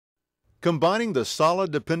Combining the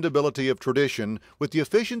solid dependability of tradition with the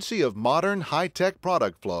efficiency of modern high-tech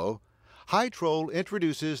product flow, Hytrol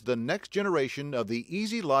introduces the next generation of the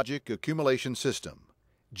Easy Logic accumulation system,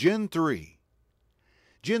 Gen 3.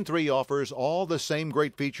 Gen 3 offers all the same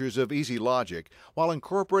great features of Easy Logic while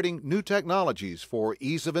incorporating new technologies for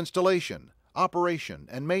ease of installation, operation,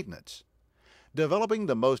 and maintenance. Developing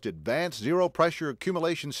the most advanced zero-pressure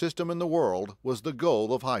accumulation system in the world was the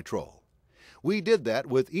goal of Hytrol. We did that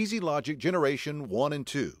with Easy Logic Generation 1 and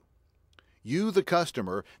 2. You, the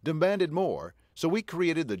customer, demanded more, so we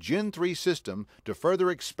created the Gen 3 system to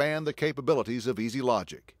further expand the capabilities of Easy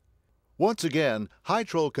Logic. Once again,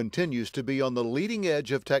 Hytrol continues to be on the leading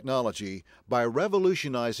edge of technology by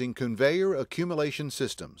revolutionizing conveyor accumulation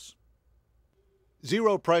systems.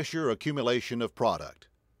 Zero-pressure accumulation of product.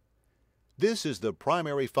 This is the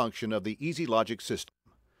primary function of the Easy Logic system.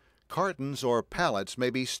 Cartons or pallets may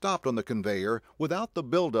be stopped on the conveyor without the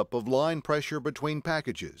buildup of line pressure between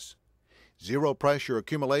packages. Zero-pressure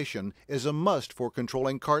accumulation is a must for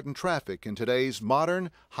controlling carton traffic in today's modern,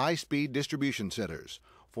 high-speed distribution centers,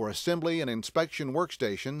 for assembly and inspection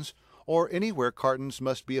workstations, or anywhere cartons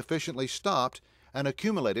must be efficiently stopped and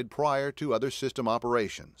accumulated prior to other system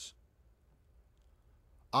operations.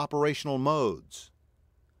 Operational modes.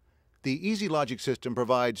 The Easy Logic system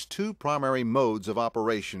provides two primary modes of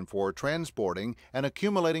operation for transporting and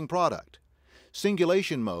accumulating product: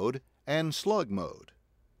 singulation mode and slug mode.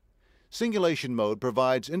 Singulation mode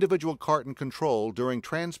provides individual carton control during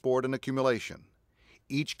transport and accumulation.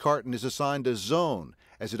 Each carton is assigned a zone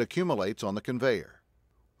as it accumulates on the conveyor.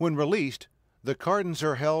 When released, the cartons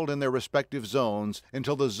are held in their respective zones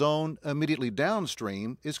until the zone immediately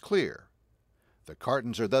downstream is clear. The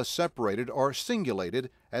cartons are thus separated or singulated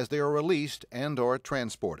as they are released and/or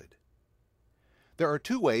transported. There are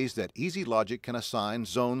two ways that Easy Logic can assign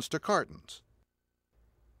zones to cartons.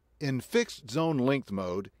 In fixed zone length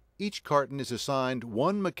mode, each carton is assigned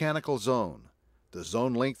one mechanical zone, the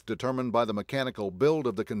zone length determined by the mechanical build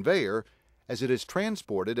of the conveyor as it is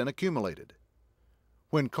transported and accumulated.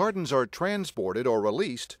 When cartons are transported or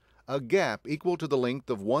released, a gap equal to the length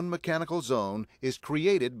of one mechanical zone is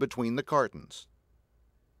created between the cartons.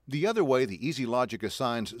 The other way the Easy Logic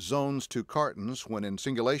assigns zones to cartons when in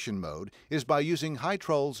singulation mode is by using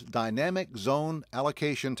Hytrol's dynamic zone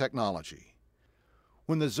allocation technology.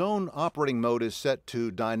 When the zone operating mode is set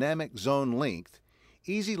to dynamic zone length,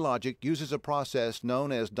 Easy Logic uses a process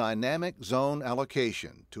known as dynamic zone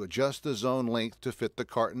allocation to adjust the zone length to fit the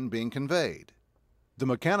carton being conveyed. The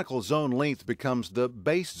mechanical zone length becomes the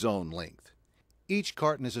base zone length. Each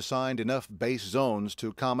carton is assigned enough base zones to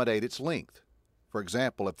accommodate its length. For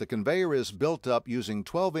example, if the conveyor is built up using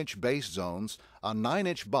 12-inch base zones, a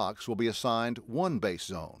 9-inch box will be assigned one base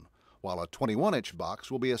zone, while a 21-inch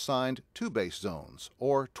box will be assigned two base zones,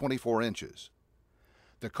 or 24 inches.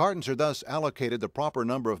 The cartons are thus allocated the proper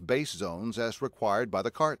number of base zones as required by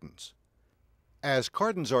the cartons. As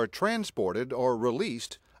cartons are transported or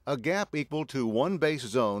released, a gap equal to one base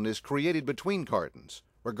zone is created between cartons,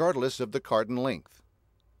 regardless of the carton length.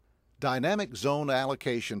 Dynamic zone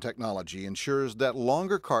allocation technology ensures that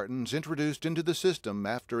longer cartons introduced into the system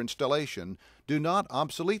after installation do not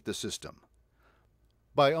obsolete the system.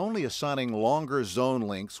 By only assigning longer zone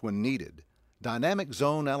lengths when needed, dynamic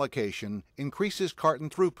zone allocation increases carton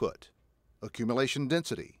throughput, accumulation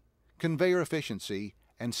density, conveyor efficiency,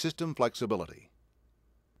 and system flexibility.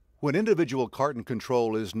 When individual carton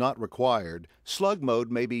control is not required, slug mode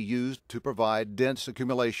may be used to provide dense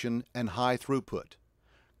accumulation and high throughput.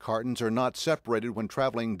 Cartons are not separated when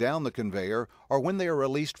traveling down the conveyor or when they are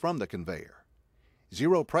released from the conveyor.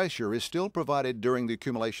 Zero pressure is still provided during the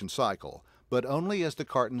accumulation cycle, but only as the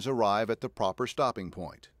cartons arrive at the proper stopping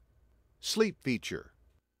point. Sleep feature.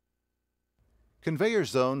 Conveyor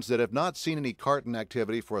zones that have not seen any carton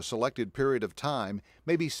activity for a selected period of time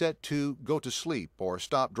may be set to go to sleep or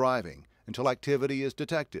stop driving until activity is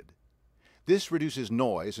detected. This reduces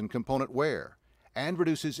noise and component wear, and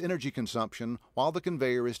reduces energy consumption while the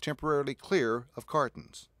conveyor is temporarily clear of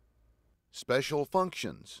cartons. Special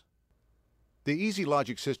functions. The Easy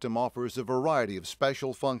Logic system offers a variety of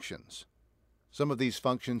special functions. Some of these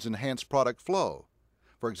functions enhance product flow.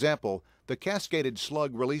 For example, the cascaded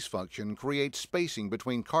slug release function creates spacing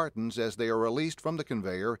between cartons as they are released from the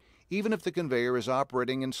conveyor, even if the conveyor is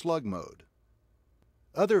operating in slug mode.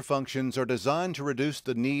 Other functions are designed to reduce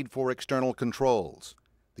the need for external controls.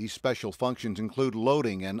 These special functions include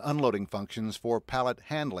loading and unloading functions for pallet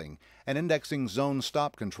handling and indexing zone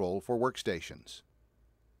stop control for workstations.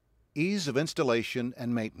 Ease of installation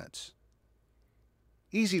and maintenance.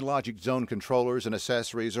 Easy Logic zone controllers and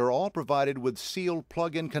accessories are all provided with sealed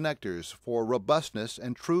plug-in connectors for robustness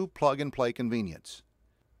and true plug-and-play convenience.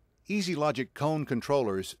 Easy Logic cone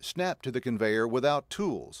controllers snap to the conveyor without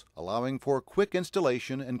tools, allowing for quick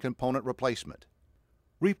installation and component replacement.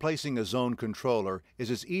 Replacing a zone controller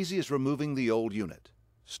is as easy as removing the old unit,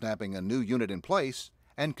 snapping a new unit in place,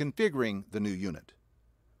 and configuring the new unit.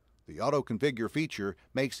 The Auto Configure feature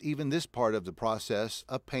makes even this part of the process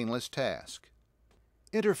a painless task.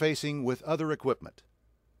 Interfacing with other equipment.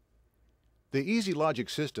 The Easy Logic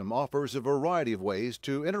system offers a variety of ways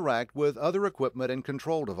to interact with other equipment and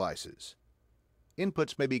control devices.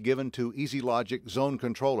 Inputs may be given to Easy Logic zone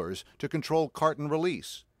controllers to control carton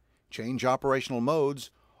release, change operational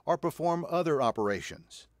modes, or perform other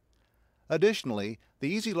operations. Additionally, the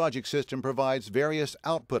Easy Logic system provides various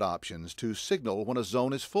output options to signal when a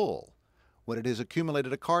zone is full, when it has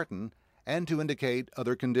accumulated a carton, and to indicate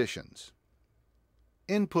other conditions.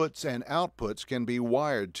 Inputs and outputs can be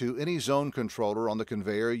wired to any zone controller on the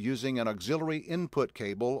conveyor using an auxiliary input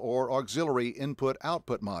cable or auxiliary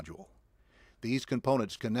input-output module. These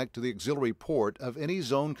components connect to the auxiliary port of any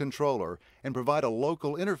zone controller and provide a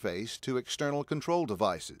local interface to external control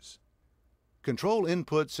devices. Control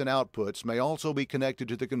inputs and outputs may also be connected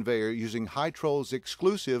to the conveyor using Hytrol's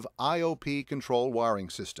exclusive IOP control wiring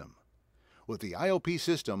system. With the IOP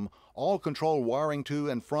system, all control wiring to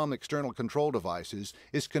and from external control devices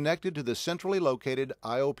is connected to the centrally located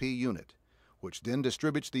IOP unit, which then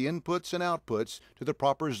distributes the inputs and outputs to the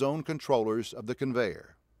proper zone controllers of the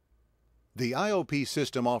conveyor. The IOP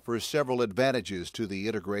system offers several advantages to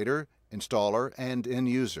the integrator, installer, and end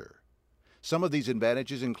user. Some of these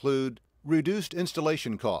advantages include reduced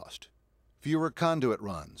installation cost, fewer conduit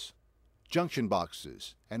runs, junction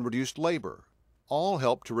boxes, and reduced labor. All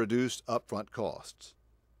help to reduce upfront costs.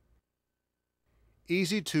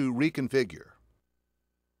 Easy to reconfigure.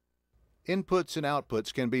 Inputs and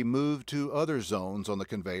outputs can be moved to other zones on the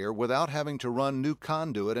conveyor without having to run new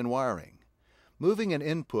conduit and wiring. Moving an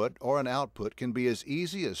input or an output can be as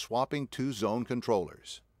easy as swapping two zone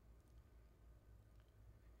controllers.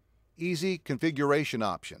 Easy configuration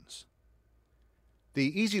options.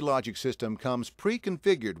 The Easy Logic system comes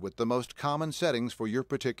pre-configured with the most common settings for your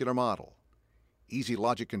particular model. Easy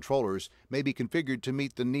Logic controllers may be configured to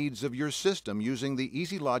meet the needs of your system using the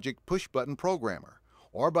Easy Logic push-button programmer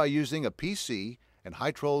or by using a PC and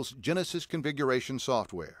Hytrol's Genesis configuration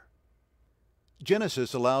software.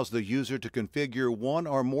 Genesis allows the user to configure one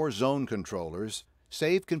or more zone controllers,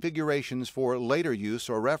 save configurations for later use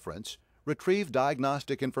or reference, retrieve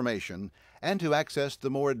diagnostic information, and to access the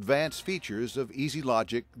more advanced features of Easy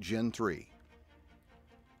Logic Gen 3.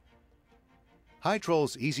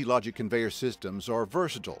 Hytrol's Easy Logic conveyor systems are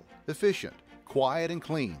versatile, efficient, quiet, and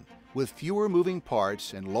clean, with fewer moving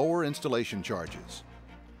parts and lower installation charges.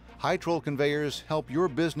 Hytrol conveyors help your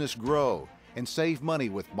business grow and save money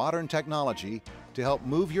with modern technology to help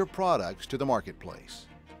move your products to the marketplace.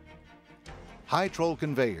 Hytrol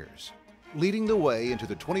Conveyors, leading the way into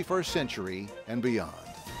the 21st century and beyond.